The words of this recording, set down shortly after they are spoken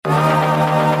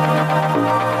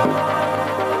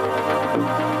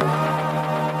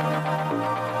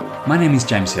My name is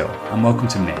James Hill, and welcome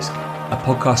to MISC, a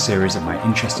podcast series of my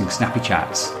interesting snappy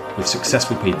chats with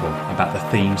successful people about the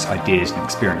themes, ideas, and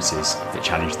experiences that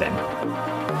challenge them.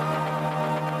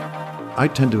 I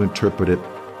tend to interpret it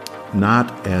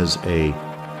not as a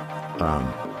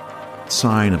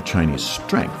sign of Chinese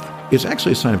strength. It's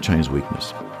actually a sign of Chinese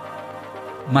weakness.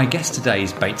 My guest today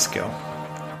is Bates Gill.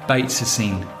 Bates has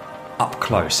seen up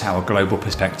close how a global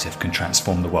perspective can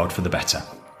transform the world for the better.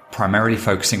 Primarily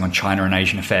focusing on China and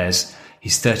Asian affairs,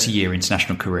 his 30-year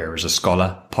international career as a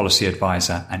scholar, policy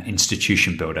advisor, and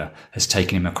institution builder has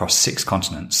taken him across 6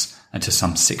 continents and to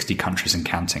some 60 countries and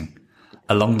counting.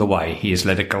 Along the way, he has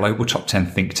led a global top 10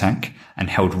 think tank and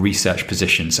held research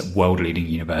positions at world-leading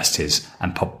universities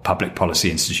and public policy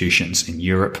institutions in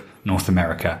Europe, North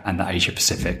America, and the Asia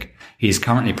Pacific. He is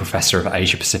currently Professor of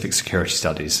Asia Pacific Security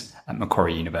Studies at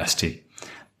Macquarie University.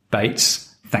 Bates,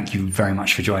 thank you very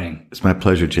much for joining. It's my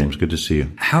pleasure, James. Good to see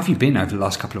you. How have you been over the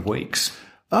last couple of weeks?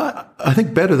 I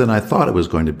think better than I thought it was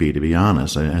going to be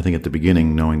honest. I think at the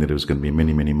beginning, knowing that it was going to be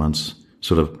many, many months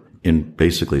sort of in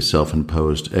basically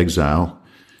self-imposed exile,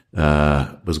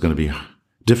 was going to be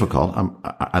difficult.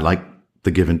 I like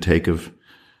the give and take of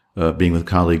being with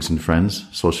colleagues and friends,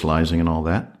 socializing and all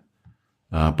that.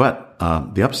 But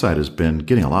the upside has been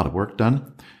getting a lot of work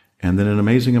done, and then an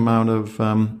amazing amount of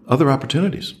other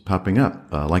opportunities popping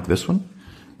up, like this one,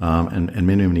 and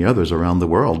many, many others around the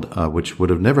world, which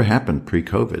would have never happened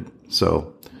pre-COVID.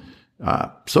 So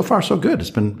far so good.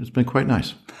 It's been quite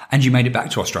nice. And you made it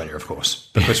back to Australia, of course,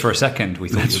 because for a second we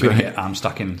thought you were going to get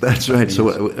stuck in. That's right.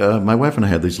 So my wife and I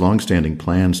had these long-standing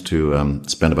plans to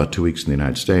spend about 2 weeks in the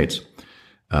United States,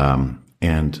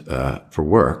 and for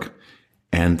work.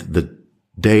 And the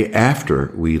day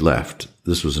after we left,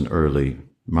 this was in early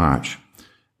March,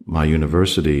 my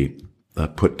university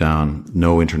put down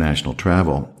no international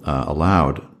travel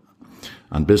allowed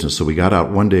on business. So we got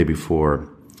out one day before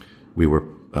we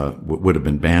would have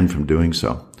been banned from doing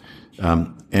so.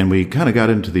 And we kind of got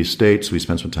into these states. We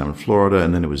spent some time in Florida,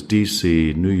 and then it was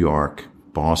D.C., New York,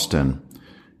 Boston,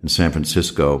 and San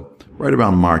Francisco right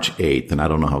around March 8th. And I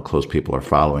don't know how close people are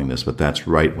following this, but that's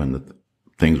right when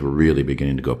things were really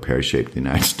beginning to go pear-shaped in the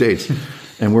United States.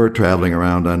 And we're traveling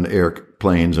around on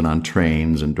airplanes and on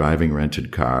trains and driving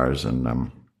rented cars.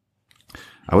 And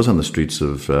I was on the streets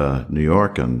of New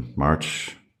York on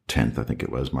March 10th, I think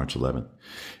it was, March 11th.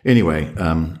 Anyway,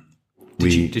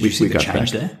 Did you see the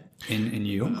change back there in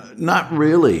New York? Not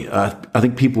really. I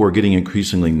think people were getting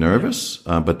increasingly nervous,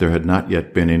 but there had not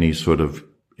yet been any sort of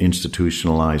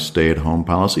institutionalized stay-at-home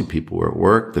policy. People were at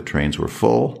work. The trains were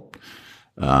full.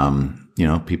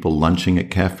 People lunching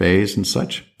at cafes and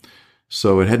such.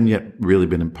 So it hadn't yet really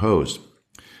been imposed.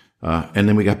 And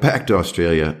then we got back to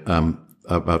Australia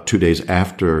about 2 days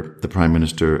after the Prime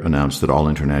Minister announced that all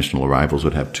international arrivals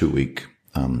would have 2-week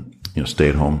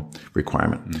stay-at-home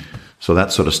requirement. So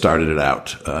that sort of started it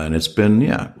out. And it's been,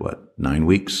 9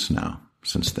 weeks now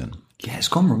since then. Yeah, it's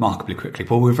gone remarkably quickly.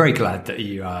 Well, we're very glad that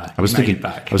you made it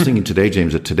back. I was thinking today,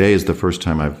 James, that today is the first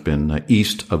time I've been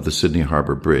east of the Sydney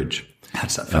Harbour Bridge. How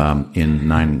does that feel? In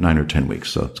 9 or 10 weeks.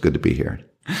 So it's good to be here.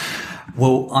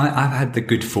 Well, I've had the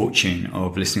good fortune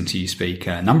of listening to you speak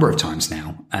a number of times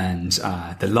now. And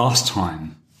the last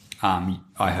time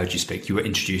I heard you speak, you were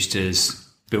introduced as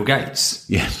Bill Gates.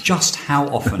 Yes. Just how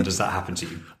often does that happen to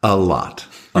you? A lot.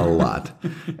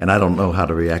 And I don't know how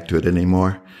to react to it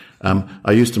anymore.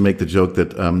 I used to make the joke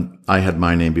that I had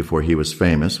my name before he was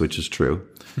famous, which is true.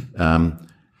 But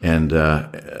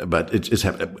it's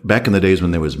back in the days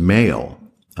when there was mail.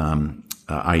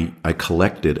 I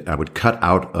would cut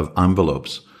out of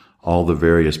envelopes all the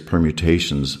various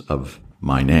permutations of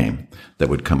my name that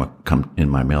would come in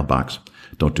my mailbox.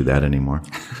 Don't do that anymore.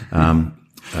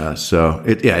 So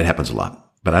it happens a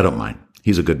lot, but I don't mind.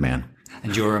 He's a good man.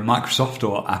 And you're a Microsoft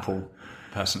or Apple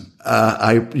person?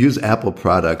 I use Apple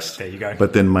products. There you go.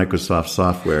 But then Microsoft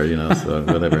software, so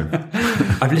whatever.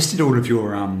 I've listed all of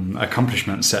your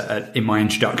accomplishments in my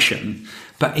introduction,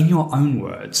 but in your own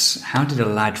words, how did a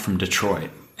lad from Detroit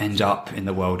end up in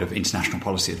the world of international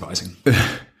policy advising?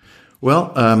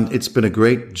 Well, it's been a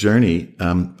great journey.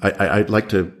 I'd like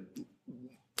to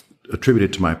attribute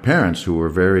it to my parents, who were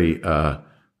very,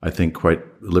 I think, quite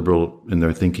liberal in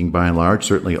their thinking by and large,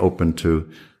 certainly open to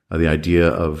the idea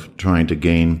of trying to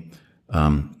gain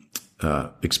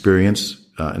experience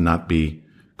and not be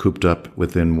cooped up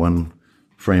within one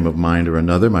frame of mind or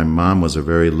another. My mom was a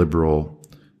very liberal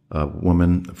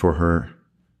woman for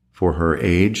her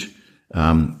age,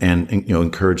 and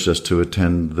encouraged us to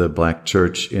attend the Black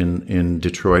church in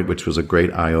Detroit, which was a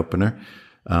great eye opener,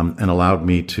 and allowed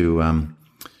me to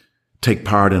take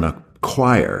part in a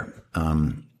choir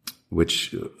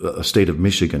a state of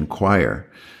Michigan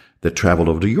choir that traveled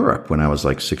over to Europe when I was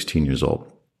like 16 years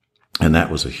old. And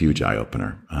that was a huge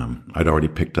eye-opener. I'd already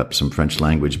picked up some French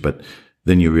language, but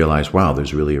then you realize, wow,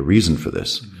 there's really a reason for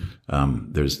this.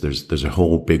 There's a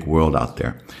whole big world out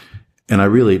there. And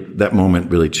that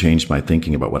moment really changed my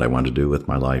thinking about what I wanted to do with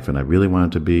my life. And I really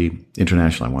wanted to be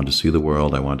international. I wanted to see the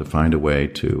world. I wanted to find a way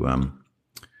to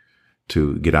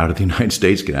get out of the United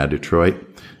States, get out of Detroit,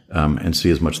 and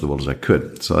see as much of the world as I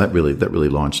could. So that really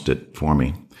launched it for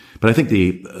me. But I think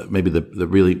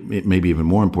maybe even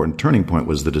more important turning point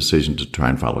was the decision to try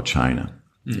and follow China,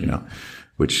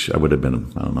 which I would have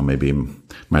been, I don't know, maybe in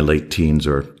my late teens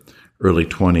or early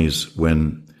 20s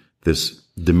when this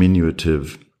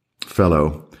diminutive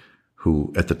fellow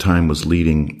who at the time was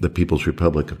leading the People's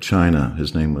Republic of China,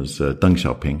 his name was Deng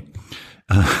Xiaoping,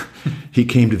 he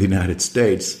came to the United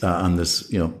States on this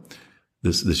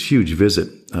huge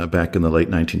visit back in the late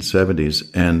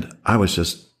 1970s. And I was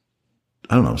just,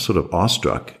 I don't know, sort of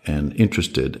awestruck and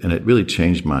interested. And it really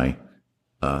changed my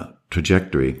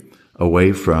trajectory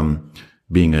away from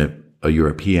being a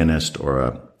Europeanist or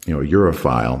a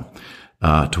Europhile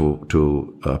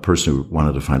to a person who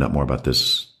wanted to find out more about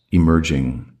this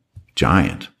emerging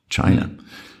giant, China.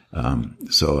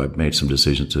 So I made some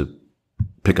decisions to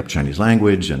pick up Chinese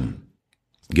language and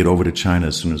get over to China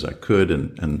as soon as I could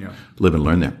and live and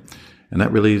learn there. And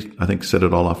that really, I think, set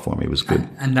it all off for me. It was good.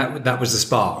 And that was the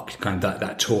spark, kind of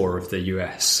that tour of the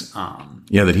US.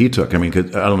 That he took. I mean,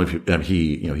 'cause I don't know if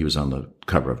he was on the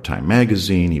cover of Time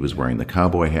magazine. He was wearing the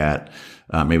cowboy hat.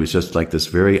 It was just like this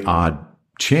very odd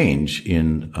change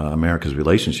in America's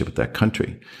relationship with that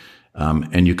country.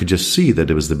 And you could just see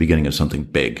that it was the beginning of something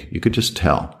big. You could just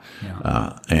tell.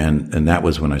 Yeah. And that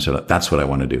was when I said, that's what I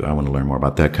want to do. I want to learn more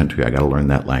about that country. I got to learn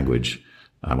that language.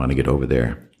 I want to get over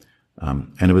there.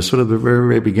 And it was sort of the very,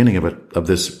 very beginning of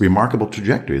this remarkable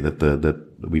trajectory that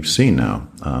we've seen now,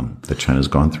 that China's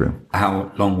gone through.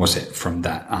 How long was it from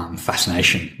that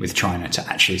fascination with China to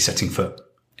actually setting foot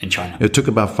in China? It took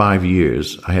about 5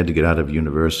 years. I had to get out of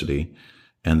university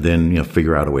and then,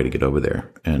 figure out a way to get over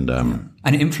there. And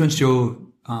it influenced your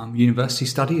university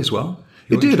study as well?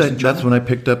 It did. That's when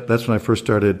I first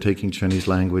started taking Chinese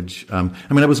language. I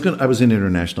was in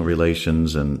international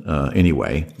relations and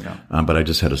anyway, but I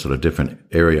just had a sort of different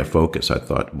area of focus. I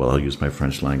thought, well, I'll use my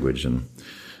French language and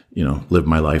live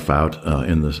my life out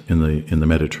in the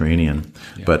Mediterranean.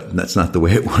 Yeah. But that's not the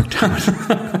way it worked out.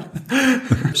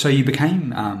 So you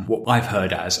became what I've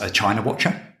heard as a China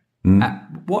watcher.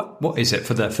 What is it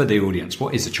for the audience?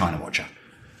 What is a China watcher?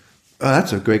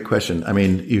 That's a great question. I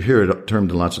mean, you hear it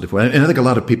termed in lots of different ways. And I think a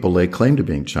lot of people lay claim to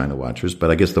being China watchers, but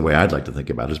I guess the way I'd like to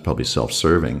think about it is probably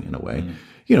self-serving in a way.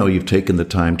 You've taken the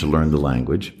time to learn the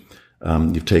language.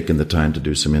 You've taken the time to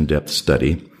do some in-depth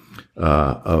study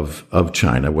of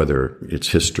China, whether it's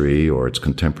history or its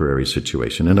contemporary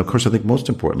situation. And of course, I think most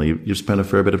importantly, you've spent a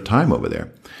fair bit of time over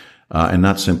there, and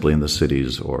not simply in the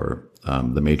cities or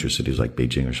the major cities like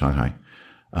Beijing or Shanghai,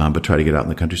 but try to get out in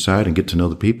the countryside and get to know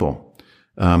the people.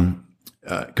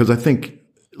 Because I think,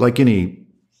 like any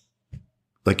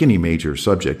major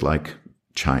subject like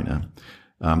China,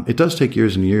 it does take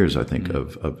years and years, I think,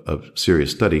 of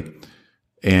serious study,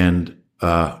 and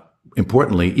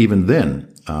importantly, even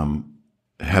then,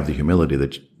 have the humility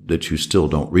that you still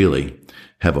don't really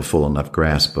have a full enough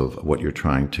grasp of what you're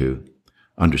trying to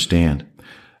understand.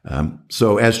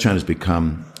 So, as China's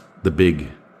become the big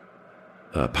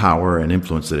power and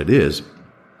influence that it is,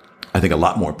 I think a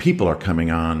lot more people are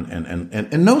coming on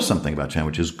and know something about China,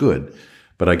 which is good.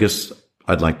 But I guess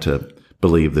I'd like to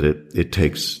believe that it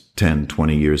takes 10,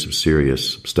 20 years of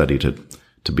serious study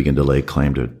to begin to lay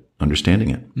claim to understanding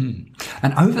it.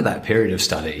 And over that period of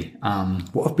study,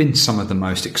 what have been some of the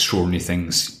most extraordinary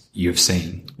things you've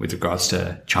seen with regards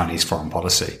to Chinese foreign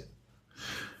policy?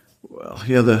 Well,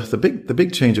 yeah, the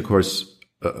big change, of course,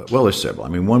 there's several. I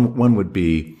mean, one would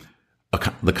be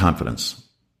the confidence.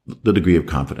 The degree of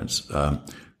confidence.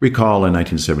 Recall in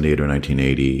 1978 or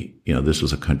 1980, this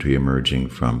was a country emerging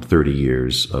from 30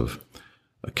 years of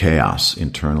chaos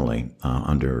internally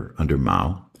under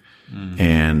Mao,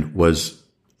 and was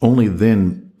only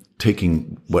then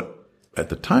taking what at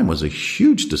the time was a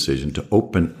huge decision to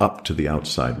open up to the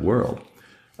outside world,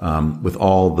 with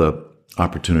all the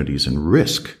opportunities and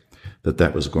risk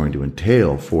that was going to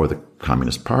entail for the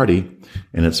Communist Party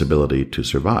and its ability to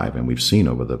survive. And we've seen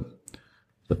over the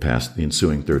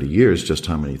ensuing 30 years, just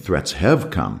how many threats have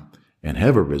come and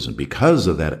have arisen because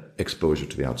of that exposure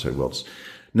to the outside world.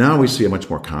 Now we see a much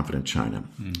more confident China,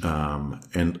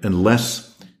 and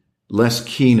less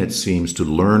keen, it seems, to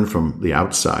learn from the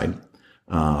outside,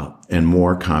 and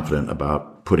more confident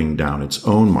about putting down its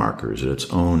own markers, its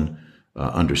own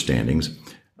understandings,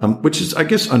 which is, I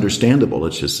guess, understandable.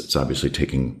 It's obviously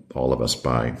taking all of us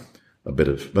by a bit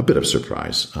of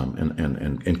surprise,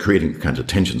 and creating the kinds of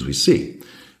tensions we see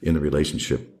in the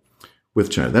relationship with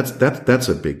China. That's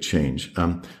a big change.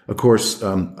 Of course,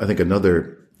 I think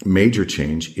another major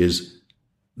change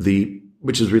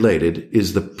which is related,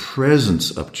 is the presence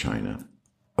of China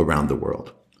around the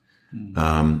world.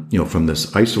 From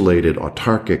this isolated,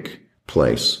 autarkic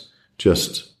place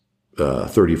just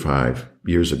 35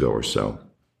 years ago or so,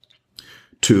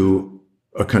 to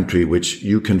a country which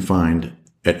you can find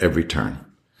at every turn.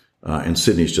 And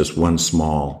Sydney's just one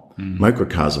small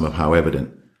microcosm of how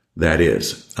evident that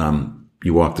is.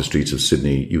 You walk the streets of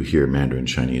Sydney, you hear Mandarin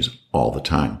Chinese all the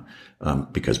time,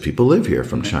 because people live here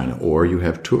from China, or you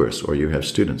have tourists, or you have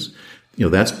students.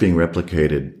 That's being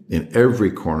replicated in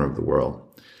every corner of the world.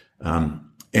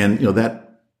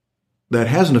 That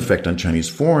has an effect on Chinese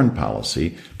foreign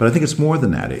policy, but I think it's more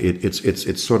than that.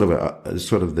 It's sort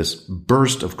of this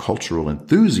burst of cultural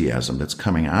enthusiasm that's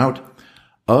coming out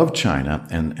of China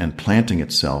and planting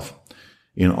itself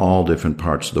in all different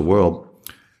parts of the world.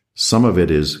 Some of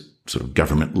it is sort of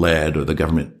government led, or the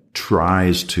government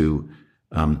tries to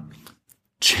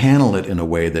channel it in a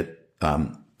way that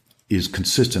is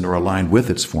consistent or aligned with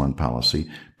its foreign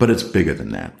policy, but it's bigger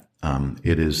than that.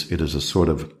 It is a sort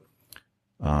of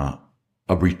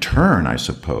a return, I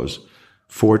suppose,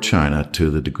 for China to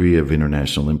the degree of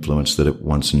international influence that it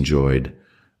once enjoyed,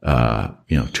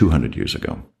 200 years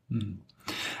ago.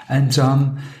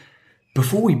 And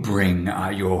before we bring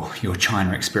your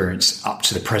China experience up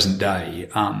to the present day,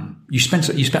 you spent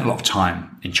a lot of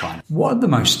time in China. What are the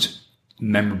most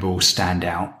memorable,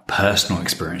 standout, personal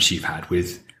experience you've had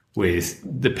with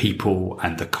the people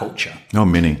and the culture? Oh,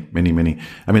 many.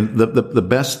 I mean, the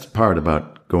best part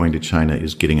about going to China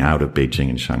is getting out of Beijing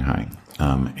and Shanghai,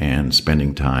 and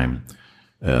spending time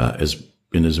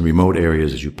in as remote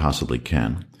areas as you possibly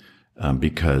can,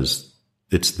 because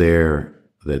it's there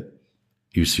that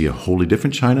you see a wholly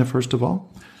different China, first of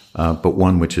all, but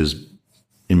one which is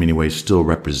in many ways still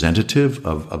representative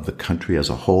of the country as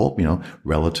a whole,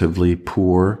 relatively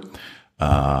poor,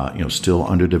 still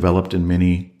underdeveloped in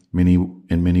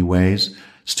many ways,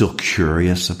 still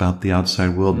curious about the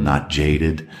outside world, not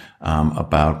jaded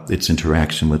about its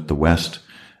interaction with the West,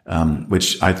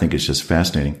 which I think is just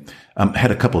fascinating.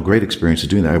 Had a couple of great experiences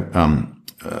doing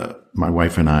that. My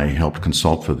wife and I helped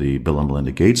consult for the Bill and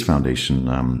Melinda Gates Foundation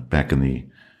back in the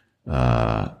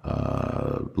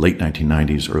late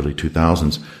 1990s, early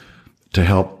 2000s, to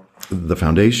help the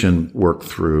foundation work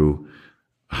through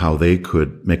how they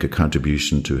could make a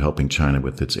contribution to helping China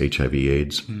with its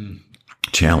HIV/AIDS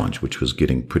challenge, which was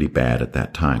getting pretty bad at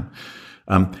that time.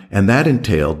 And that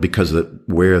entailed, because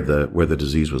where the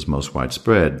disease was most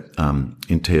widespread,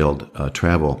 entailed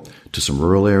travel to some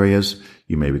rural areas.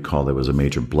 You may recall there was a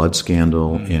major blood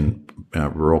scandal in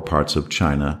rural parts of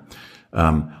China.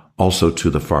 Also to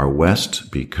the far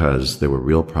west, because there were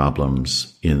real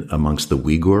problems amongst the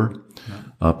Uyghur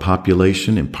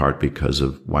population, in part because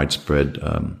of widespread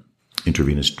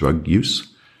intravenous drug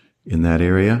use in that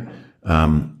area.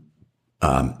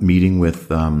 Meeting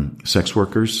with sex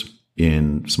workers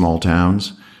in small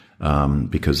towns,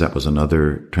 because that was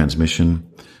another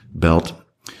transmission belt.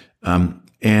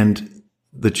 And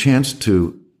the chance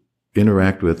to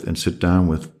interact with and sit down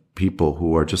with people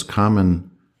who are just common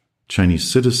Chinese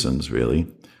citizens, really,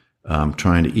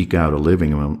 trying to eke out a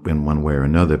living in one way or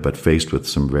another, but faced with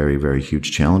some very, very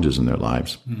huge challenges in their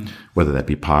lives, whether that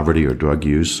be poverty or drug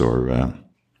use or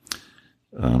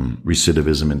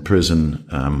recidivism in prison,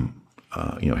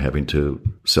 having to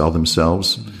sell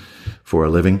themselves for a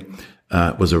living,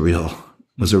 was a real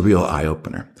eye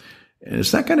opener. And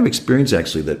it's that kind of experience,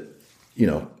 actually, that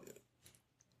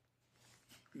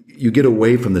you get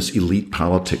away from this elite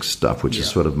politics stuff, which is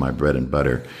sort of my bread and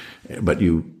butter, but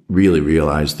you really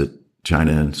realize that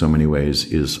China, in so many ways,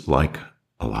 is like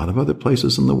a lot of other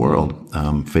places in the world,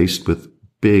 faced with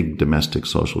big domestic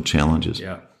social challenges.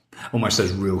 Yeah. Almost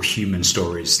those real human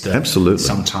stories that absolutely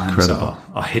sometimes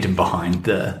are hidden behind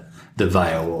the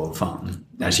veil of,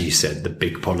 as you said, the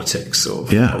big politics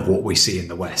of what we see in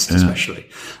the West, especially.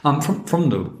 From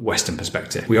the Western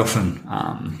perspective,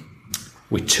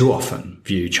 we too often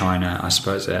view China, I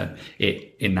suppose,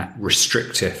 in that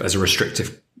as a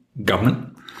restrictive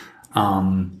government.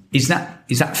 Is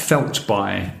that felt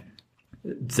by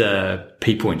the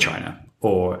people in China,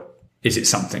 or is it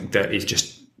something that is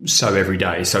just so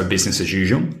everyday, so business as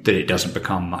usual, that it doesn't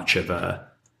become much of a,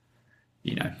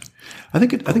 I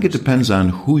think it depends on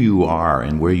who you are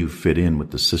and where you fit in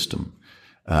with the system.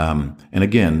 And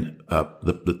again,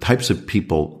 the types of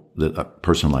people that a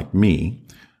person like me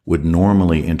would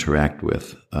normally interact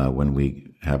with when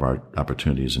we have our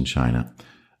opportunities in China.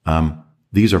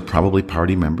 These are probably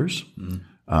party members.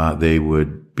 They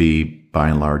would be, by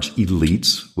and large,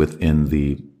 elites within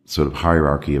the sort of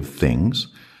hierarchy of things,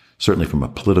 certainly from a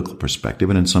political perspective,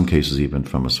 and in some cases even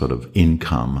from a sort of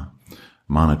income,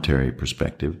 monetary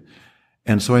perspective.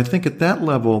 And so I think at that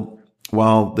level,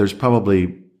 while there's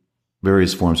probably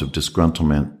various forms of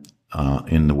disgruntlement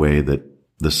in the way that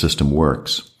the system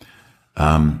works,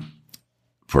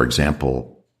 for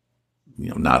example,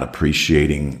 not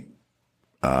appreciating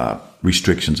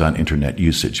restrictions on internet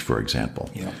usage, for example,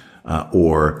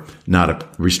 or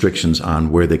not restrictions on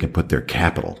where they can put their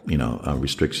capital,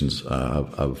 restrictions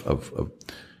of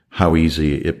how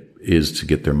easy it is to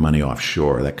get their money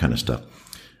offshore, that kind of stuff.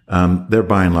 They're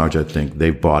by and large, I think,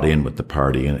 they've bought in with the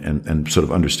party and sort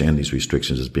of understand these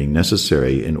restrictions as being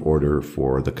necessary in order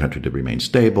for the country to remain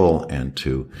stable and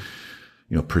to,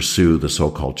 pursue the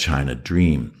so-called China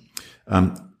dream.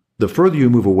 The further you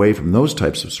move away from those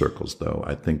types of circles, though,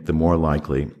 I think the more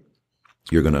likely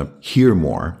you're going to hear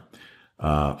more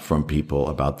from people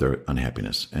about their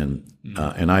unhappiness. And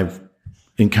I've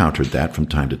encountered that from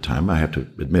time to time. I have to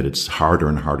admit it's harder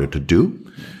and harder to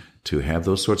do, to have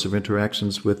those sorts of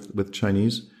interactions with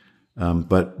Chinese.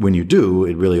 But when you do,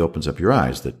 it really opens up your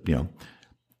eyes that,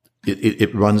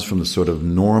 it runs from the sort of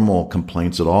normal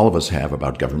complaints that all of us have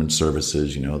about government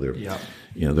services.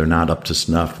 They're not up to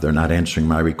snuff. They're not answering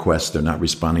my requests. They're not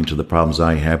responding to the problems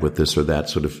I have with this or that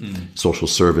sort of social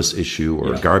service issue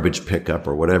or garbage pickup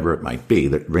or whatever it might be.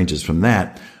 That ranges from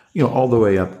that, all the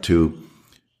way up to,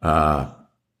 I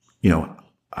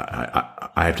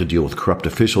have to deal with corrupt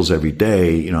officials every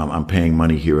day. I'm paying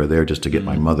money here or there just to get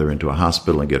my mother into a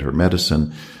hospital and get her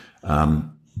medicine.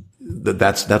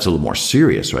 That's a little more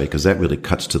serious, right? Because that really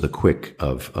cuts to the quick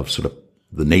of sort of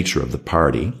the nature of the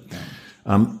party.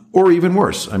 Or even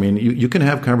worse. I mean, you can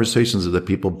have conversations that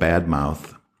people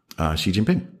badmouth Xi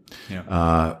Jinping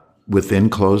within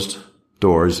closed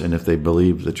doors, and if they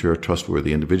believe that you're a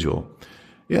trustworthy individual,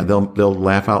 they'll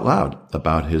laugh out loud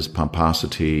about his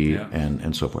pomposity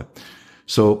and so forth.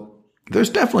 So there's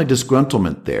definitely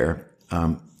disgruntlement there.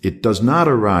 It does not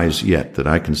arise yet that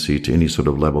I can see to any sort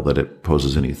of level that it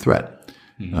poses any threat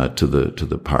to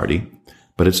the party,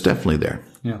 but it's definitely there.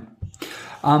 Yeah.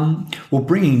 Well,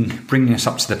 bringing us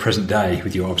up to the present day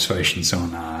with your observations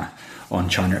on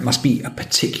China, it must be a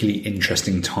particularly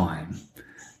interesting time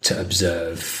to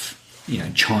observe,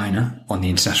 China on the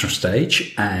international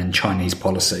stage and Chinese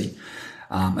policy,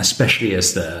 especially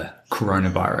as the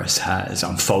coronavirus has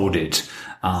unfolded,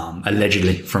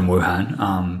 allegedly from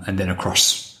Wuhan, and then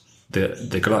across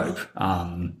the globe,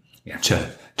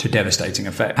 to devastating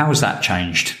effect. How has that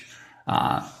changed?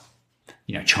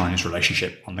 China's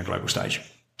relationship on the global stage?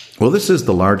 Well, this is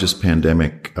the largest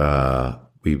pandemic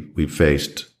we've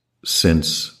faced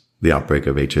since the outbreak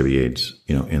of HIV/AIDS.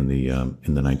 In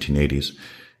the 1980s,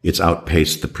 it's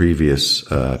outpaced the previous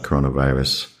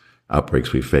coronavirus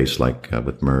outbreaks we faced, like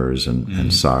with MERS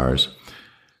and SARS.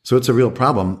 So it's a real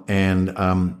problem, and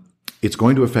it's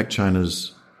going to affect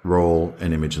China's role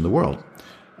and image in the world.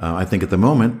 I think at the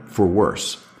moment, for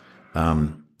worse.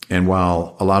 And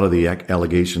while a lot of the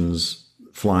allegations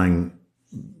flying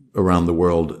around the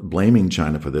world blaming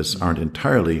China for this all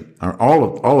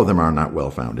of them are not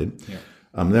well founded.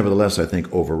 Nevertheless, I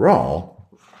think overall,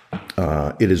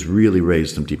 it has really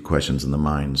raised some deep questions in the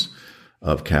minds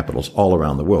of capitals all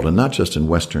around the world, and not just in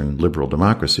Western liberal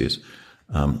democracies,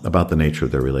 about the nature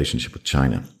of their relationship with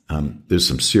China. There's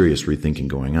some serious rethinking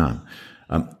going on,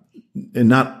 and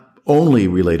not only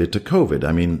related to COVID.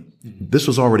 I mean, this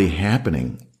was already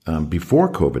happening before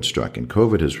COVID struck, and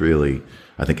COVID has really,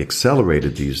 I think,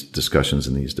 accelerated these discussions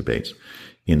and these debates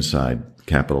inside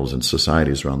capitals and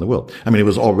societies around the world. I mean, it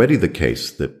was already the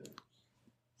case that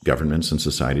governments and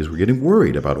societies were getting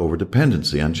worried about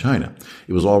overdependency on China.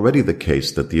 It was already the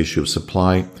case that the issue of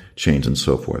supply chains and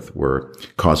so forth were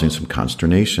causing some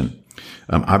consternation.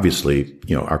 Obviously,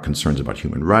 our concerns about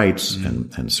human rights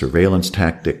and surveillance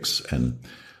tactics and,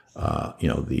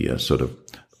 the sort of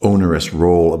onerous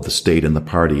role of the state and the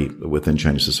party within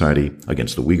Chinese society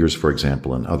against the Uyghurs, for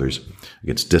example, and others,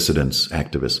 against dissidents,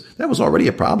 activists. That was already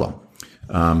a problem.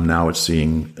 Now it's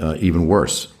seeing even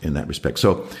worse in that respect.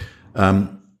 So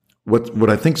what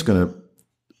I think is going to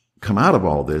come out of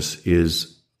all this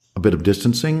is a bit of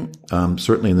distancing,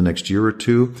 certainly in the next year or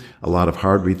two, a lot of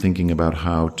hard rethinking about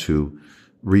how to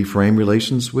reframe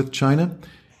relations with China.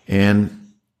 And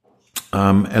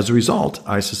as a result,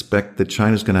 I suspect that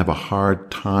China's going to have a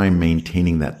hard time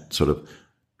maintaining that sort of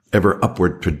ever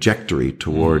upward trajectory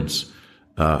towards,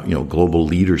 global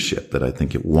leadership that I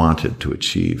think it wanted to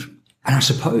achieve. And I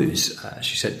suppose, as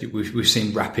you said, we've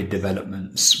seen rapid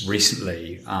developments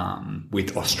recently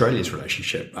with Australia's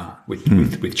relationship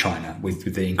with China,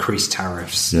 with the increased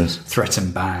tariffs, yes,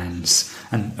 threatened bans,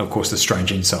 and of course the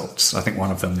strange insults. I think one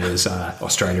of them was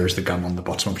Australia is the gum on the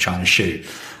bottom of China's shoe.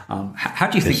 How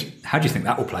do you think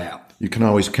that will play out? You can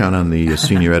always count on the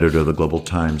senior editor of the Global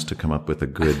Times to come up with a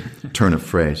good turn of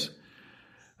phrase.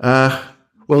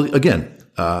 Well, again.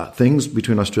 Things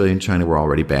between Australia and China were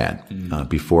already bad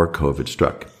before COVID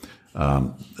struck.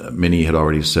 Many had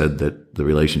already said that the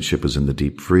relationship was in the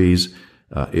deep freeze.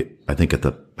 I think at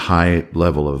the high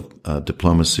level of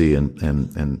diplomacy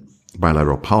and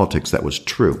bilateral politics, that was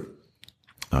true.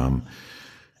 And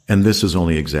this has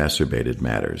only exacerbated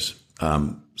matters.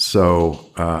 So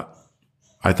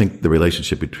I think the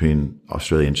relationship between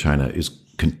Australia and China is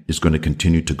going to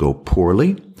continue to go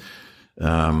poorly.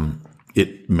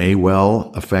 It may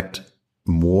well affect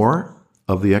more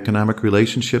of the economic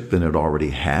relationship than it already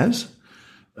has.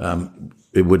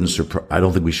 It wouldn't I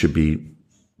don't think we should be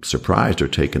surprised or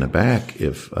taken aback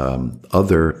if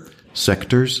other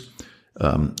sectors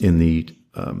in the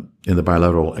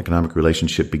bilateral economic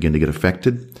relationship begin to get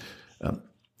affected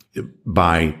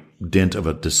by dint of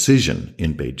a decision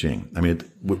in Beijing. I mean,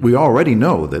 we already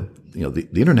know that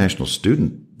the international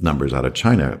student numbers out of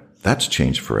China, that's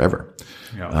changed forever.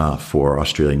 For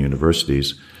Australian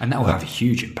universities. And that will have a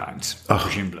huge impact,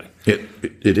 presumably.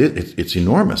 It's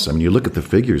enormous. I mean, you look at the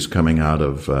figures coming out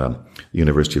of the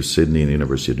University of Sydney and the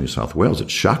University of New South Wales,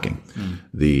 it's shocking.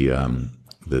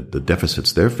 The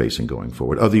deficits they're facing going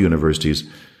forward. Other universities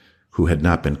who had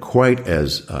not been quite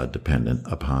as dependent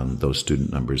upon those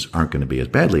student numbers aren't going to be as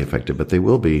badly affected, but they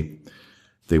will be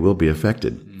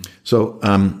affected. So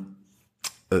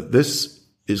this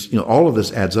is, all of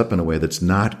this adds up in a way that's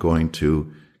not going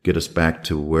to get us back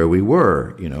to where we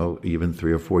were, even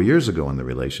 3 or 4 years ago in the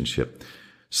relationship.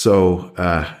 So,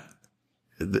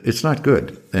 it's not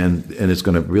good. And it's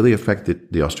going to really affect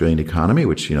the Australian economy,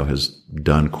 which, has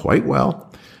done quite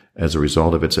well as a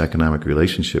result of its economic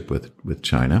relationship with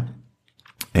China.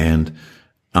 And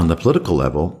on the political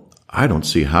level, I don't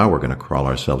see how we're going to crawl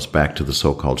ourselves back to the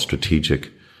so-called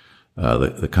strategic,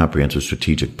 the comprehensive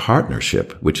strategic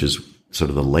partnership, which is sort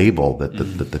of the label that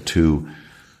the two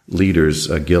leaders,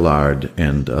 Gillard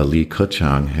and Li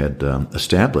Keqiang, had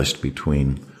established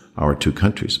between our two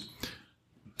countries.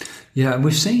 Yeah, and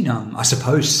we've seen, I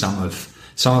suppose, some of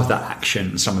that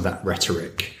action, some of that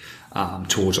rhetoric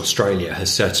towards Australia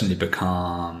has certainly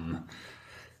become,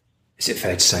 is it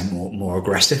fair to say, more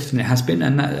aggressive than it has been?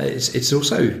 And it's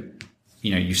also,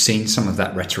 you've seen some of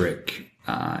that rhetoric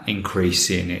increase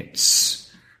in its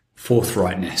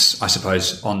forthrightness, I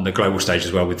suppose, on the global stage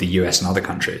as well with the US and other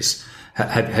countries.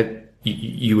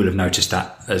 You will have noticed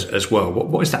that as well.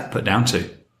 What is that put down to?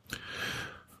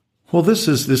 Well, this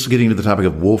is getting to the topic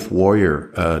of wolf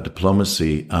warrior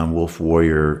diplomacy. Wolf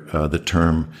warrior, the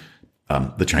term,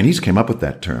 the Chinese came up with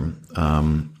that term.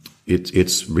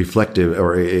 It's reflective,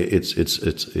 or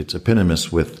it's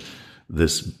eponymous with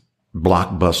this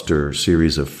blockbuster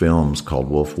series of films called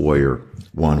Wolf Warrior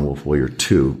 1, Wolf Warrior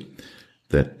 2.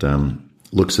 That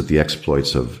looks at the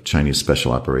exploits of Chinese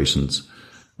special operations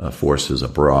forces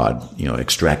abroad,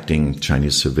 extracting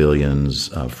Chinese civilians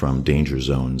from danger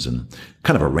zones, and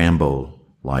kind of a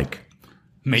Rambo-like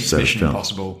meets Mission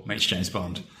Impossible, meets James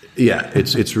Bond. Yeah,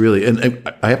 it's really, and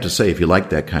I have to say, if you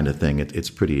like that kind of thing, it's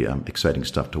pretty exciting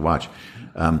stuff to watch.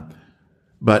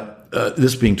 But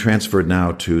this being transferred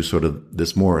now to sort of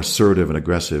this more assertive and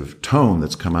aggressive tone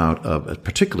that's come out of,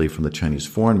 particularly from the Chinese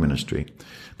Foreign Ministry,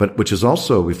 but which is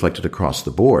also reflected across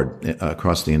the board,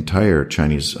 across the entire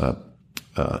Chinese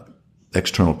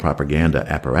external propaganda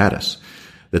apparatus,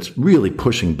 that's really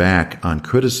pushing back on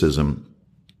criticism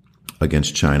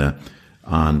against China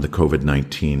on the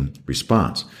COVID-19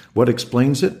 response. What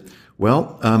explains it?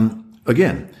 Well,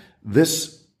 again,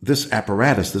 this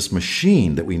apparatus, this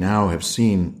machine that we now have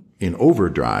seen in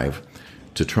overdrive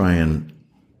to try and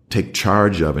take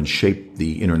charge of and shape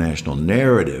the international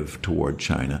narrative toward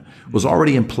China was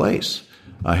already in place,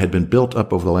 had been built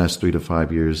up over the last 3 to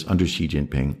 5 years under Xi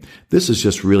Jinping. This is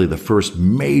just really the first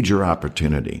major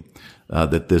opportunity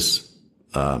that this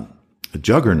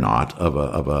juggernaut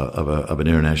of an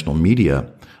international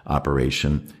media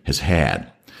operation has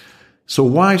had. So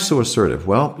why so assertive?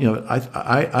 Well,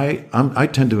 I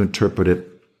tend to interpret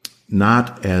it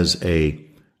not as a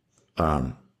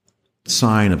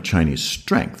sign of Chinese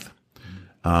strength,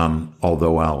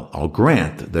 although I'll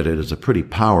grant that it is a pretty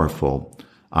powerful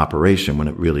operation when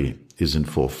it really is in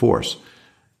full force.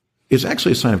 It's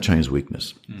actually a sign of Chinese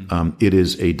weakness. It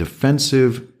is a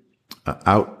defensive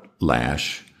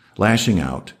lashing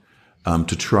out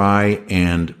to try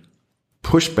and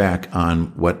push back on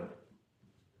what,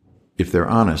 if they're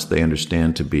honest, they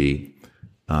understand to be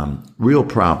real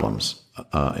problems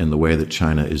in the way that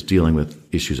China is dealing with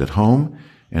issues at home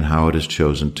and how it has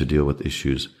chosen to deal with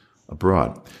issues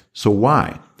abroad. So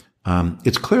why?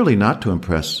 It's clearly not to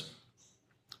impress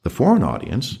the foreign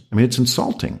audience. I mean, it's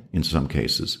insulting in some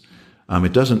cases.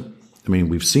 It doesn't, I mean,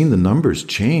 we've seen the numbers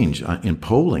change in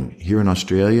polling here in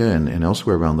Australia and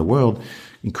elsewhere around the world,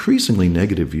 increasingly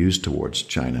negative views towards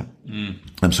China.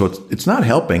 And so it's not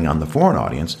helping on the foreign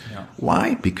audience. Yeah.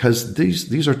 Why? Because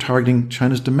these are targeting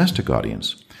China's domestic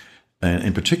audience. And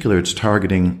in particular, it's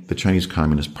targeting the Chinese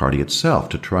Communist Party itself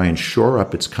to try and shore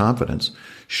up its confidence,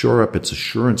 shore up its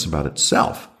assurance about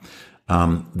itself,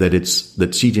 that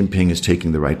Xi Jinping is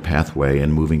taking the right pathway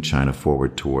and moving China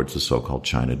forward towards the so-called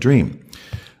China dream.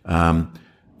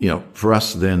 For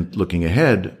us then looking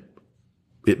ahead,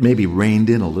 it may be reined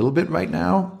in a little bit right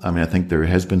now. I mean, I think there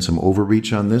has been some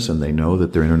overreach on this, and they know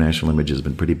that their international image has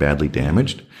been pretty badly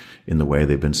damaged in the way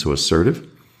they've been so assertive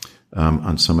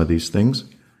on some of these things.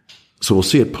 So we'll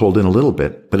see it pulled in a little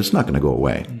bit, but it's not going to go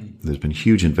away. There's been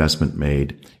huge investment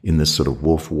made in this sort of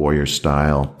wolf warrior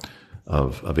style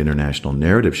of international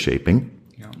narrative shaping.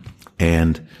 Yeah.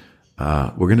 And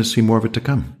we're going to see more of it to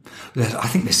come. I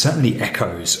think there's certainly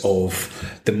echoes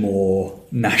of the more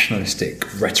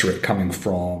nationalistic rhetoric coming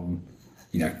from,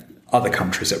 other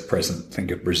countries at present. Think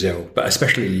of Brazil, but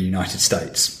especially the United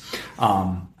States.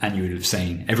 And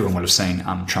everyone would have seen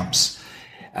Trump's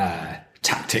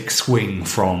tactic swing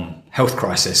from health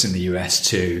crisis in the US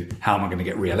to how am I going to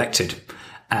get re-elected,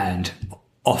 and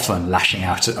often lashing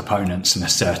out at opponents and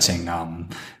asserting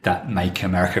that "Make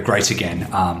America Great Again"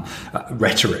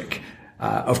 rhetoric.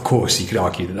 Of course, you could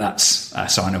argue that that's a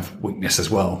sign of weakness as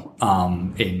well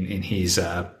in his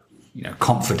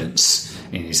confidence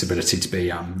in his ability to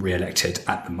be re-elected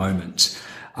at the moment.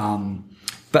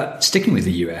 But sticking with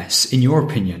the US, in your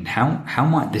opinion, how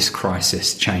might this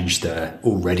crisis change the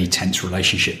already tense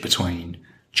relationship between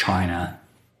China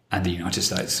and the United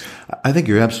States? I think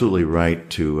you're absolutely right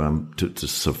to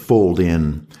fold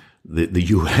in the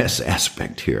U.S.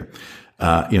 aspect here.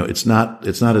 It's not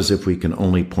as if we can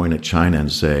only point at China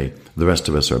and say the rest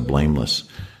of us are blameless.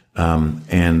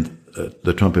 And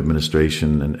the Trump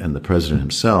administration and the president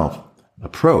himself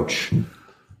approach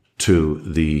to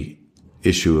the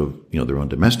issue of their own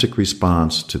domestic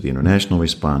response to the international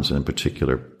response, and in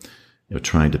particular,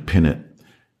 trying to pin it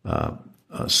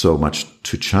so much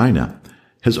to China,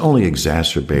 has only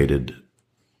exacerbated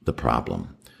the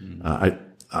problem.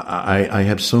 I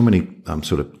have so many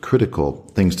sort of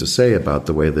critical things to say about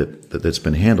the way that's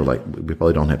been handled. Like, we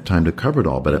probably don't have time to cover it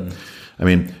all, but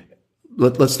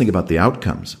let's think about the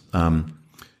outcomes.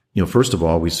 First of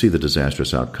all, we see the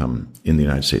disastrous outcome in the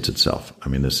United States itself. I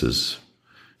mean, this is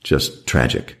just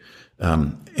tragic,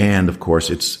 and of course,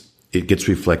 it gets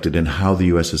reflected in how the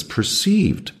U.S. is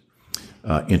perceived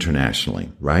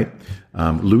internationally, right?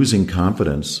 Losing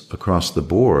confidence across the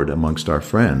board amongst our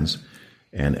friends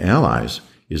and allies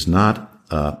is not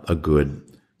a good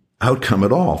outcome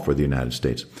at all for the United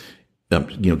States.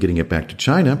 Getting it back to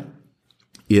China,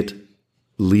 it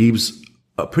leaves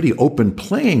a pretty open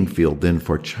playing field then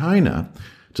for China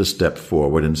to step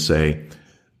forward and say,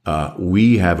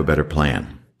 we have a better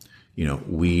plan.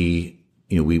 We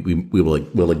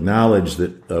will acknowledge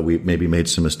that we maybe made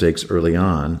some mistakes early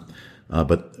on,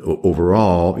 but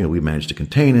overall, we managed to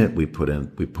contain it. We put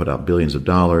out billions of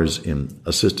dollars in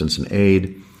assistance and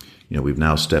aid. We've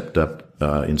now stepped up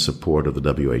in support of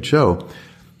the WHO.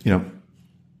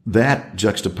 That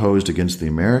juxtaposed against the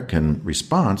American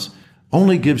response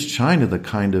only gives China the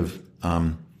kind of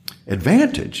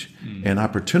advantage and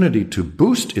opportunity to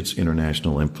boost its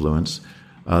international influence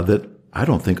that I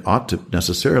don't think ought to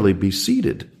necessarily be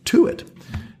ceded to it.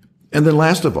 And then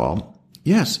last of all,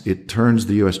 yes, it turns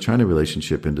the U.S.-China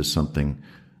relationship into something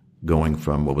going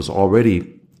from what was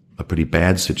already a pretty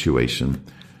bad situation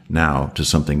now to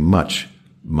something much,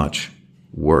 much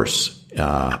worse,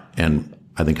 and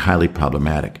I think highly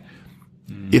problematic.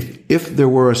 If there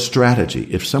were a strategy,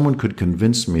 if someone could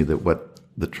convince me that what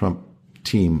the Trump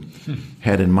team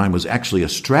had in mind was actually a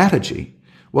strategy,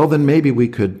 well, then maybe we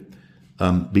could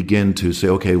begin to say,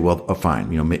 okay, well,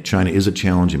 fine. China is a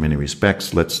challenge in many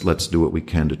respects. Let's do what we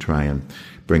can to try and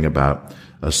bring about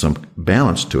some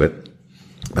balance to it.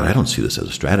 But I don't see this as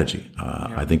a strategy.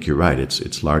 I think you're right.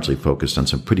 It's largely focused on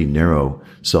some pretty narrow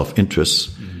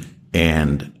self-interests,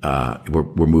 and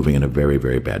we're moving in a very,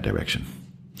 very bad direction.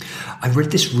 I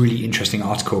read this really interesting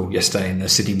article yesterday in the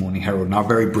Sydney Morning Herald, and I'll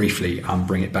very briefly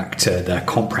bring it back to the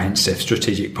comprehensive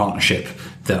strategic partnership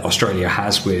that Australia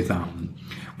has with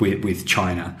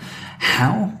China.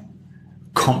 How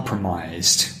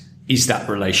compromised is that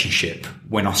relationship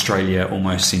when Australia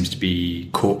almost seems to be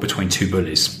caught between two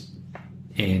bullies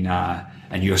in,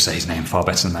 and you'll say his name far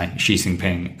better than me, Xi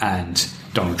Jinping and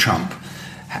Donald Trump.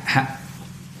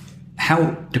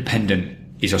 How dependent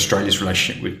is Australia's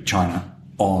relationship with China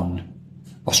on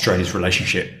Australia's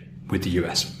relationship with the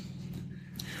US?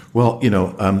 Well,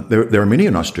 there are many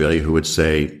in Australia who would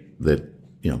say that,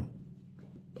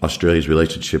 Australia's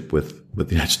relationship with the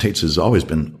United States has always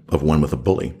been of one with a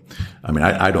bully. I mean,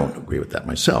 I don't agree with that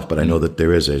myself, but I know that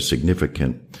there is a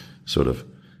significant sort of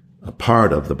a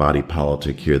part of the body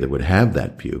politic here that would have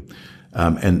that view.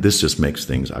 And this just makes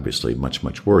things obviously much,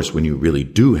 much worse when you really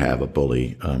do have a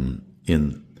bully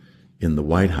in the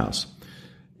White House.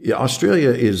 Yeah,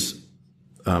 Australia is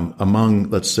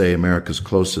among, let's say, America's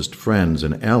closest friends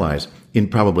and allies in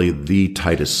probably the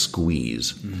tightest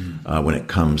squeeze when it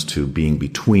comes to being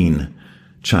between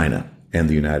China and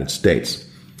the United States.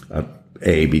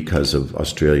 Because of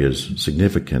Australia's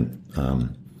significant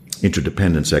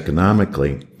interdependence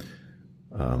economically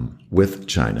with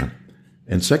China.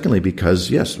 And secondly, because,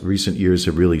 yes, recent years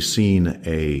have really seen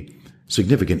a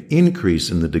significant increase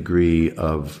in the degree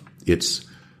of its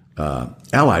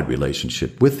allied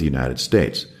relationship with the United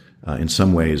States. In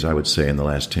some ways, I would say in the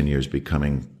last 10 years,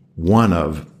 becoming one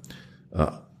of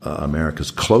America's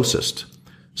closest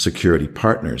security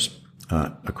partners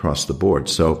across the board.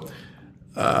 So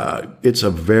it's a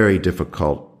very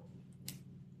difficult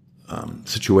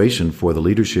situation for the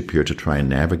leadership here to try and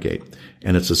navigate.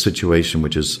 And it's a situation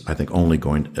which is, I think, only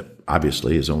going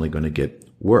to get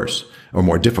worse or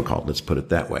more difficult. Let's put it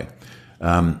that way.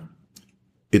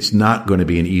 It's not going to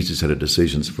be an easy set of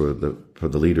decisions for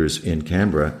the leaders in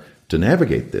Canberra to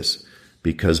navigate this,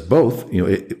 because both,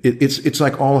 it's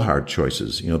like all hard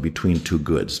choices, between two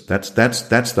goods. That's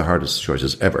the hardest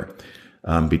choices ever,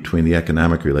 between the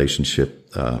economic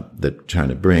relationship that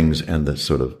China brings and the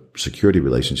sort of security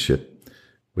relationship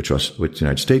which the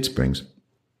United States brings.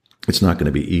 It's not going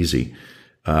to be easy.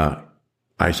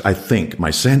 I think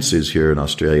my sense is here in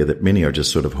Australia that many are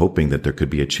just sort of hoping that there could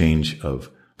be a change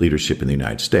of leadership in the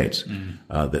United States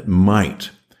that might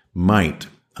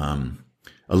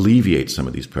alleviate some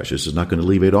of these pressures. It's not going to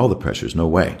alleviate all the pressures, no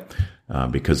way,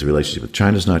 because the relationship with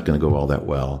China is not going to go all that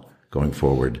well going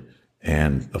forward.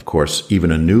 And of course,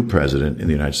 even a new president in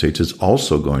the United States is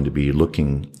also going to be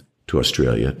looking to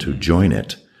Australia to join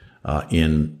it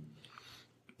in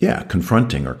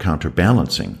confronting or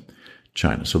counterbalancing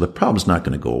China. So the problem's not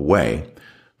going to go away,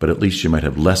 but at least you might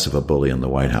have less of a bully in the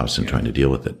White House in trying to deal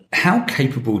with it. How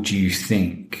capable do you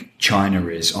think China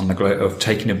is of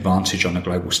taking advantage on the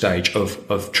global stage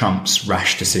of Trump's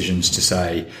rash decisions to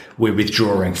say we're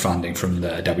withdrawing funding from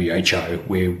the WHO,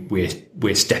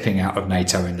 we're stepping out of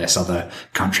NATO unless other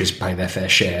countries pay their fair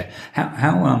share?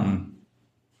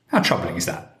 How troubling is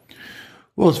that?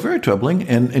 Well, it's very troubling,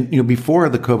 and before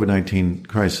the COVID-19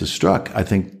 crisis struck, I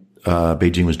think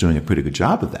Beijing was doing a pretty good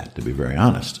job of that, to be very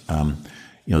honest.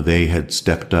 They had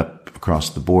stepped up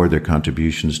across the board their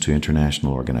contributions to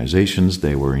international organizations.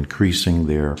 They were increasing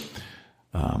their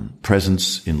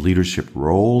presence in leadership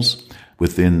roles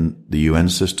within the UN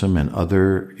system and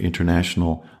other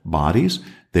international bodies.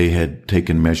 They had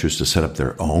taken measures to set up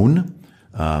their own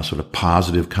sort of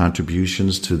positive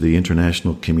contributions to the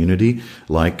international community,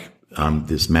 like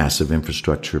this massive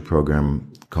infrastructure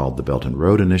program called the Belt and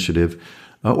Road Initiative,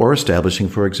 or establishing,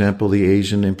 for example, the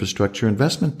Asian Infrastructure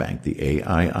Investment Bank, the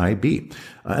AIIB,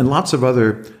 and lots of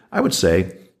other, I would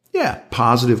say,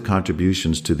 positive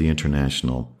contributions to the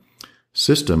international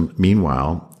system.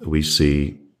 Meanwhile, we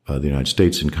see the United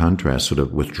States, in contrast, sort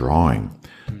of withdrawing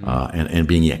and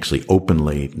being actually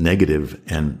openly negative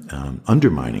and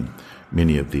undermining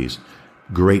many of these.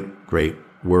 Great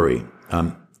worry.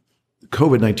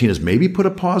 COVID-19 has maybe put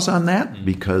a pause on that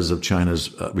because of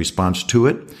China's response to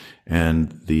it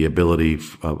and the ability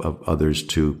of others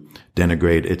to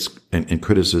denigrate and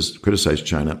criticize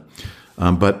China.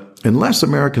 But unless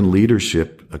American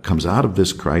leadership comes out of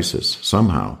this crisis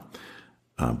somehow,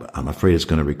 I'm afraid it's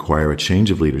going to require a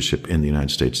change of leadership in the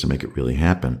United States to make it really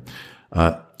happen,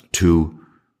 to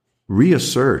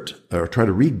reassert or try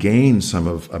to regain some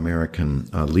of American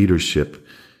leadership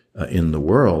in the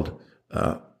world.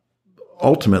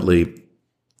 Ultimately,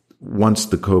 once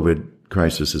the COVID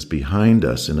crisis is behind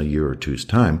us in a year or two's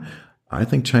time, I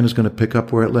think China's going to pick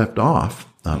up where it left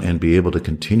off and be able to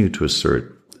continue to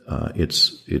assert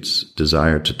its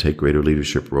desire to take greater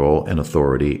leadership role and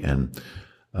authority and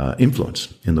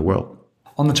influence in the world.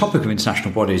 On the topic of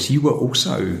international bodies, you were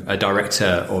also a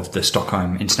director of the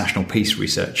Stockholm International Peace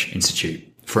Research Institute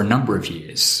for a number of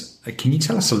years. Can you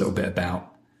tell us a little bit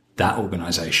about that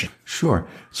organization? Sure.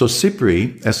 So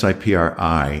SIPRI,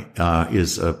 S-I-P-R-I,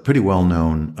 is a pretty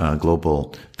well-known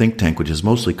global think tank, which is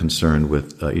mostly concerned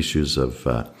with issues of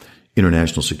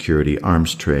international security,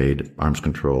 arms trade, arms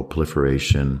control,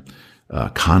 proliferation,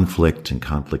 conflict, and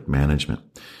conflict management.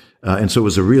 And so it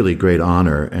was a really great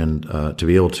honor and to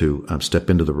be able to step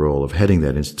into the role of heading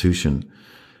that institution.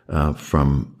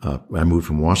 I moved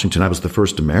from Washington. I was the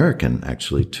first American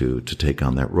actually to take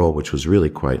on that role, which was really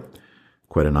quite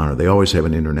an honor. They always have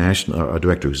an international, a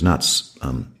director who's not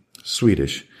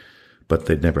Swedish, but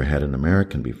they'd never had an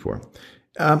American before.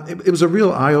 It was a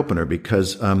real eye opener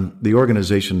because the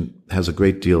organization has a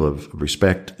great deal of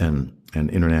respect and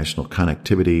international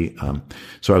connectivity.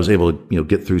 So I was able to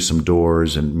get through some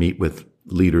doors and meet with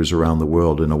leaders around the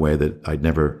world in a way that I'd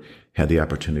never had the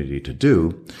opportunity to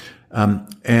do.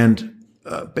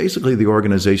 Basically, the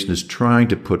organization is trying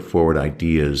to put forward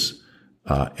ideas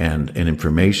and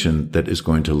information that is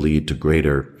going to lead to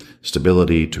greater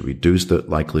stability, to reduce the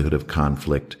likelihood of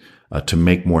conflict, to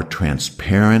make more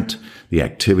transparent the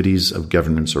activities of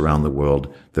governments around the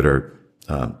world that are,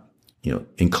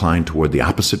 inclined toward the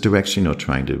opposite direction,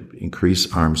 trying to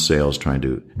increase arms sales, trying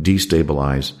to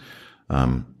destabilize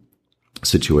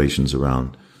situations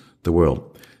around the world.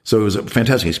 So it was a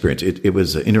fantastic experience. It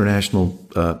was an international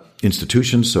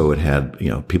institution, so it had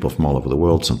people from all over the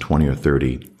world, some 20 or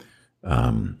 30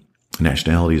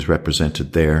 nationalities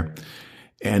represented there,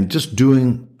 and just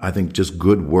doing, I think, just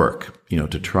good work,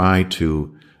 to try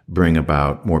to bring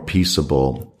about more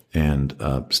peaceable and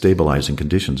stabilizing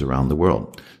conditions around the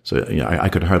world. So I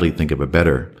could hardly think of a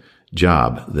better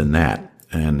job than that,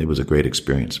 and it was a great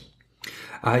experience.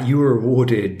 You were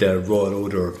awarded the Royal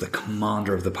Order of the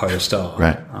Commander of the Polar Star.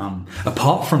 Right.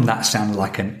 Apart from that sounded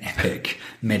like an epic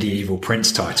medieval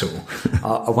prince title,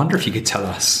 I wonder if you could tell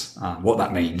us what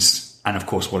that means and, of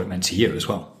course, what it meant to you as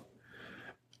well.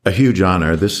 A huge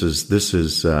honor. This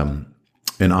is an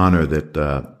honor that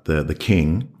the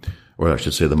king, or I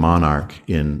should say the monarch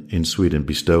in Sweden,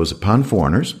 bestows upon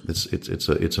foreigners.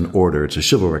 It's an order. It's a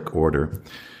chivalric order,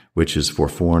 which is for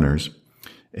foreigners.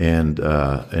 And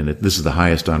this is the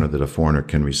highest honor that a foreigner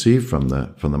can receive from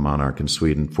the monarch in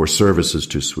Sweden for services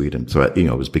to Sweden. So,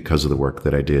 it was because of the work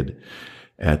that I did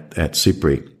at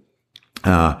SIPRI.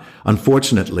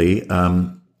 Unfortunately,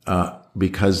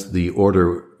 because the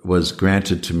order was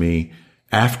granted to me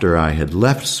after I had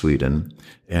left Sweden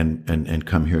and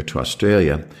come here to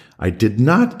Australia, I did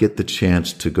not get the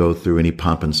chance to go through any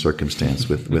pomp and circumstance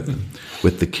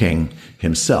with the king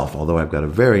himself, although I've got a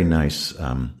very nice,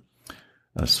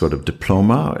 a sort of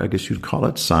diploma, I guess you'd call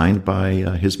it, signed by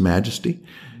His Majesty.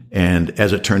 And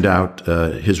as it turned out,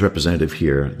 his representative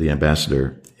here, the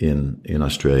ambassador in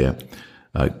Australia,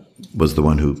 was the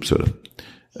one who sort of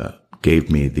gave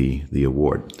me the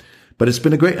award. But it's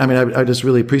been I just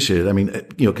really appreciate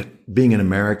it. Being an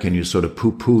American, you sort of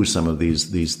poo-poo some of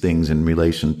these things in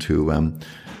relation to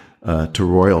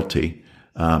royalty.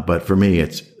 But for me,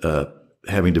 it's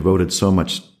having devoted so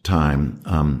much time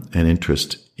and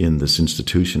interest in this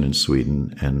institution in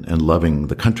Sweden and loving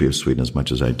the country of Sweden as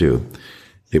much as I do,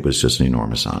 it was just an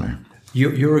enormous honor.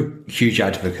 You're a huge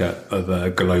advocate of a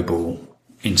global,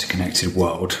 interconnected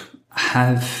world.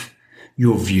 Have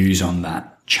your views on that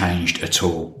changed at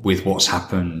all with what's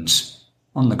happened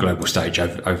on the global stage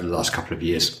over the last couple of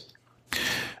years?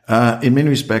 In many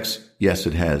respects, yes,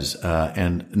 it has.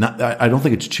 I don't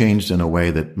think it's changed in a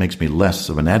way that makes me less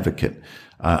of an advocate.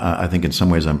 I think in some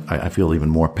ways I feel even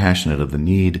more passionate of the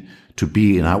need to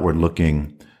be an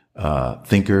outward-looking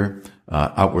thinker,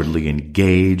 outwardly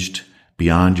engaged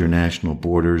beyond your national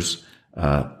borders,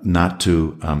 not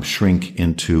to shrink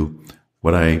into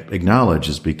what I acknowledge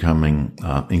is becoming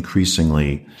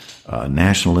increasingly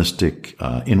nationalistic,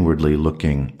 inwardly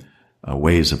looking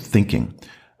ways of thinking.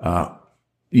 The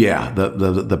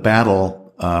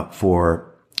battle for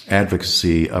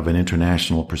advocacy of an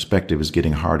international perspective is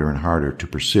getting harder and harder to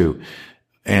pursue.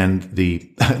 And the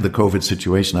COVID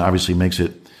situation obviously makes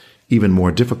it even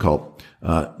more difficult,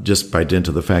 just by dint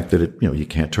of the fact that you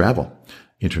can't travel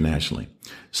internationally.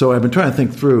 So I've been trying to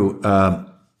think through,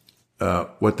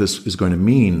 what this is going to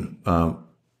mean.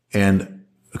 And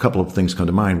a couple of things come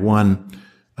to mind. One,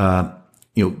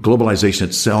 globalization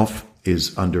itself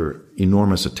is under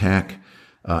enormous attack,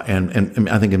 and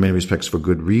I think in many respects for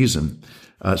good reason.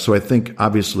 So I think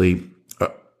obviously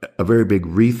a very big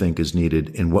rethink is needed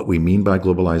in what we mean by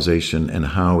globalization and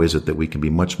how is it that we can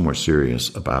be much more serious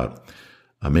about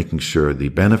making sure the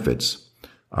benefits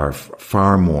are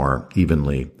far more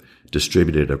evenly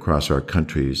distributed across our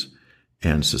countries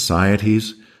and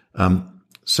societies.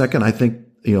 Second, I think,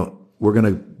 we're going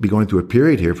to be going through a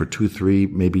period here for 2, 3,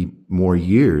 maybe more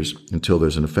years until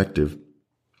there's an effective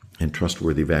and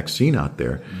trustworthy vaccine out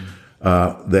there,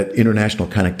 that international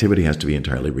connectivity has to be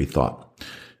entirely rethought.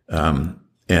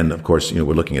 And of course,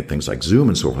 we're looking at things like Zoom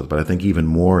and so forth, but I think even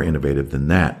more innovative than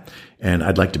that. And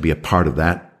I'd like to be a part of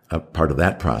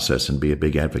that process and be a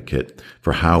big advocate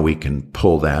for how we can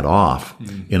pull that off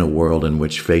in a world in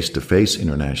which face-to-face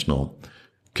international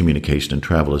communication and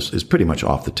travel is pretty much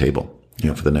off the table,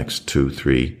 for the next 2,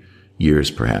 3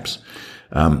 years, perhaps.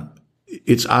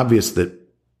 It's obvious that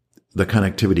the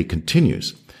connectivity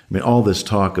continues. I mean, all this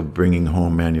talk of bringing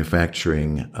home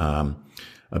manufacturing,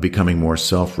 becoming more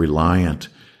self-reliant,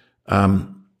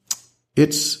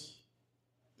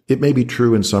 it may be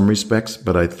true in some respects,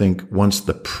 but I think once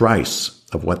the price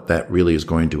of what that really is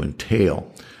going to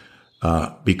entail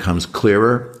becomes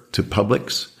clearer to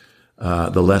publics,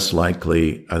 the less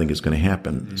likely I think it's going to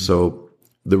happen. Mm-hmm. So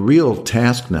the real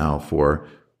task now for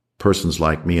persons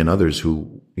like me and others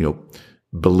who,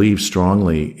 believe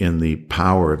strongly in the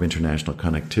power of international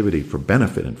connectivity for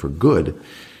benefit and for good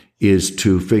is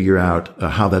to figure out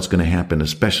how that's going to happen,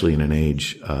 especially in an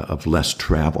age of less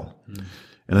travel. Mm.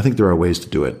 And I think there are ways to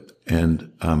do it. And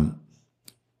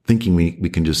thinking we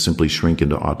can just simply shrink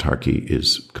into autarky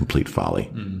is complete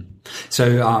folly. Mm.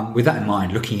 So with that in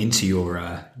mind, looking into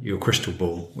your crystal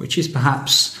ball, which is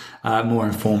perhaps more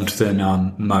informed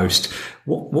than most,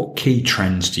 what key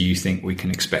trends do you think we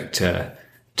can expect to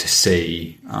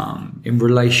see in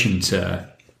relation to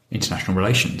international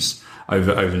relations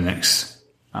over the next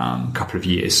couple of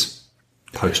years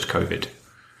post-COVID?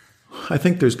 I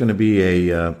think there's going to be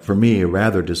for me, a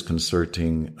rather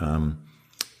disconcerting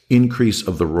increase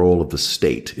of the role of the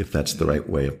state, if that's the right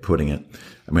way of putting it.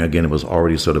 I mean, again, it was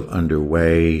already sort of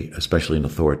underway, especially in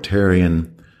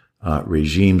authoritarian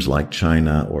regimes like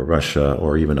China or Russia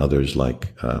or even others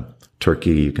like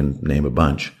Turkey, you can name a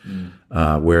bunch,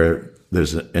 where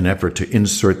there's an effort to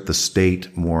insert the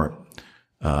state more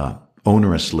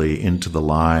onerously into the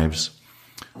lives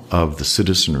of the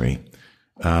citizenry.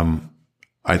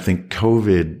 I think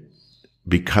COVID,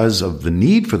 because of the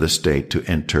need for the state to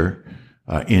enter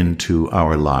into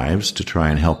our lives to try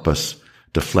and help us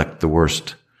deflect the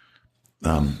worst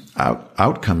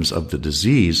outcomes of the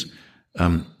disease,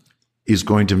 is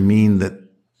going to mean that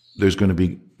there's going to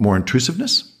be more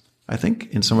intrusiveness, I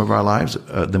think, in some of our lives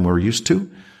than we're used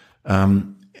to.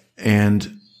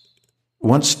 And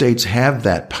once states have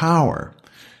that power,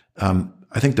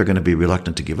 I think they're going to be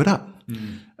reluctant to give it up.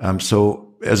 So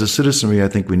as a citizenry, I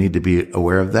think we need to be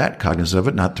aware of that, cognizant of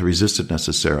it, not to resist it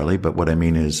necessarily. But what I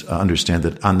mean is understand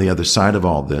that on the other side of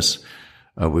all this,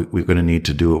 we're going to need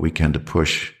to do what we can to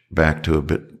push back to a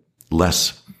bit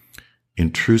less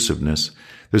intrusiveness.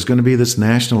 There's going to be this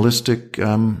nationalistic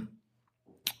trend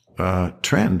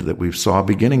that we saw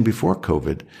beginning before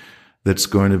COVID that's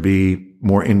going to be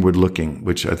more inward looking,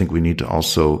 which I think we need to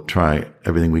also try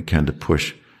everything we can to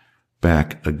push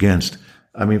back against.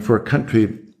 I mean, for a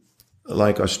country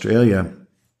like Australia,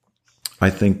 I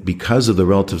think because of the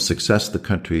relative success the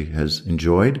country has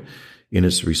enjoyed in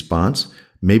its response,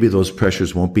 maybe those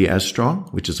pressures won't be as strong,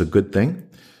 which is a good thing.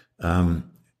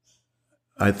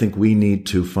 I think we need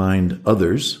to find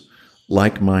others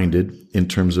like-minded in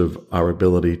terms of our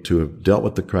ability to have dealt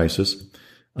with the crisis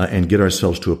and get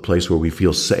ourselves to a place where we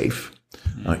feel safe,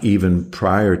 even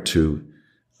prior to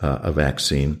a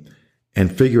vaccine,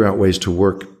 and figure out ways to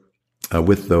work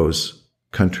with those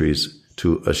countries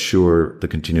to assure the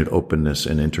continued openness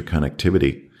and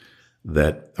interconnectivity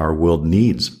that our world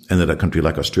needs and that a country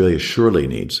like Australia surely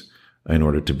needs in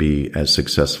order to be as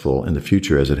successful in the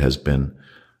future as it has been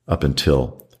up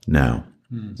until now.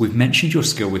 We've mentioned your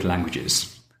skill with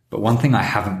languages, but one thing I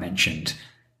haven't mentioned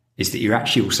is that you're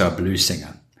actually also a blues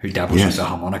singer who dabbles with the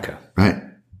harmonica. Right.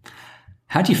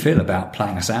 How do you feel about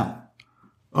playing us out?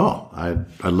 Oh,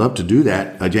 I'd love to do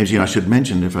that. James, I should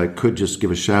mention, if I could just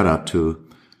give a shout out to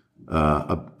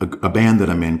a band that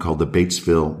I'm in called the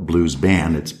Batesville Blues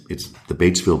Band. It's the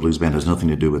Batesville Blues Band has nothing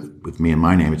to do with me and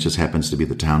my name. It just happens to be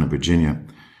the town in Virginia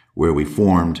where we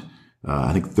formed,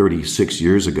 I think 36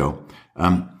 years ago.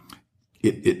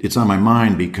 It's on my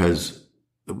mind because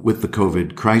with the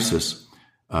COVID crisis,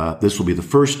 this will be the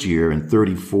first year in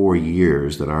 34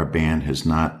 years that our band has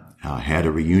not had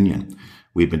a reunion.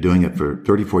 We've been doing it for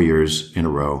 34 years in a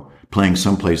row, playing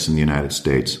someplace in the United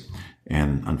States.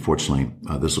 And unfortunately,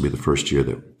 this will be the first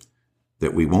year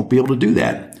that we won't be able to do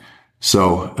that.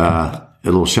 So a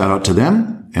little shout out to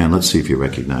them. And let's see if you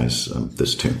recognize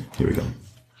this tune. Here we go.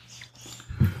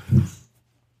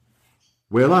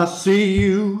 Well, I see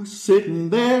you sitting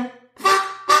there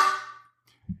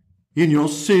in your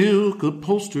silk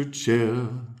upholstered chair.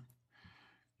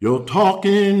 You're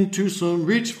talking to some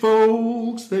rich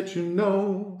folks that you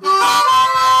know.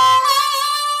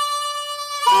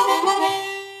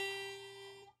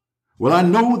 Well, I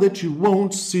know that you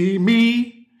won't see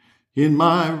me in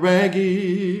my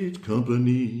ragged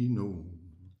company, no.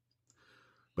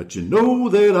 But you know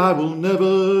that I will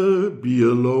never be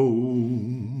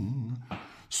alone.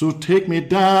 So take me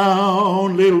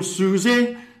down, little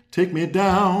Susie, take me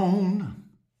down.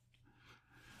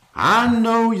 I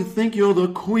know you think you're the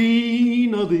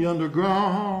queen of the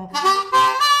underground.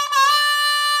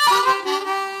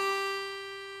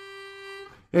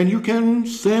 And you can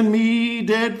send me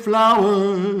dead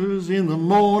flowers in the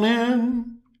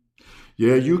morning.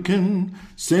 Yeah, you can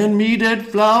send me dead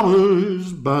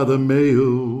flowers by the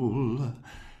mail.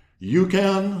 You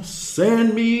can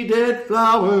send me dead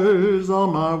flowers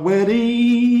on my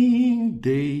wedding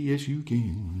day. Yes, you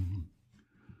can.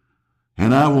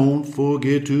 And I won't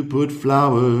forget to put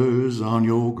flowers on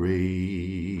your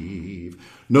grave.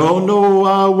 No, no,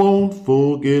 I won't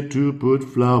forget to put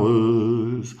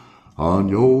flowers on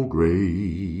your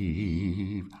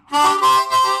grave.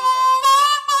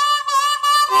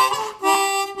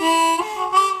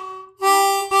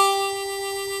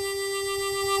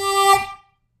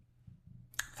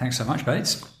 Thanks so much,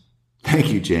 Bates.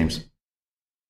 Thank you, James.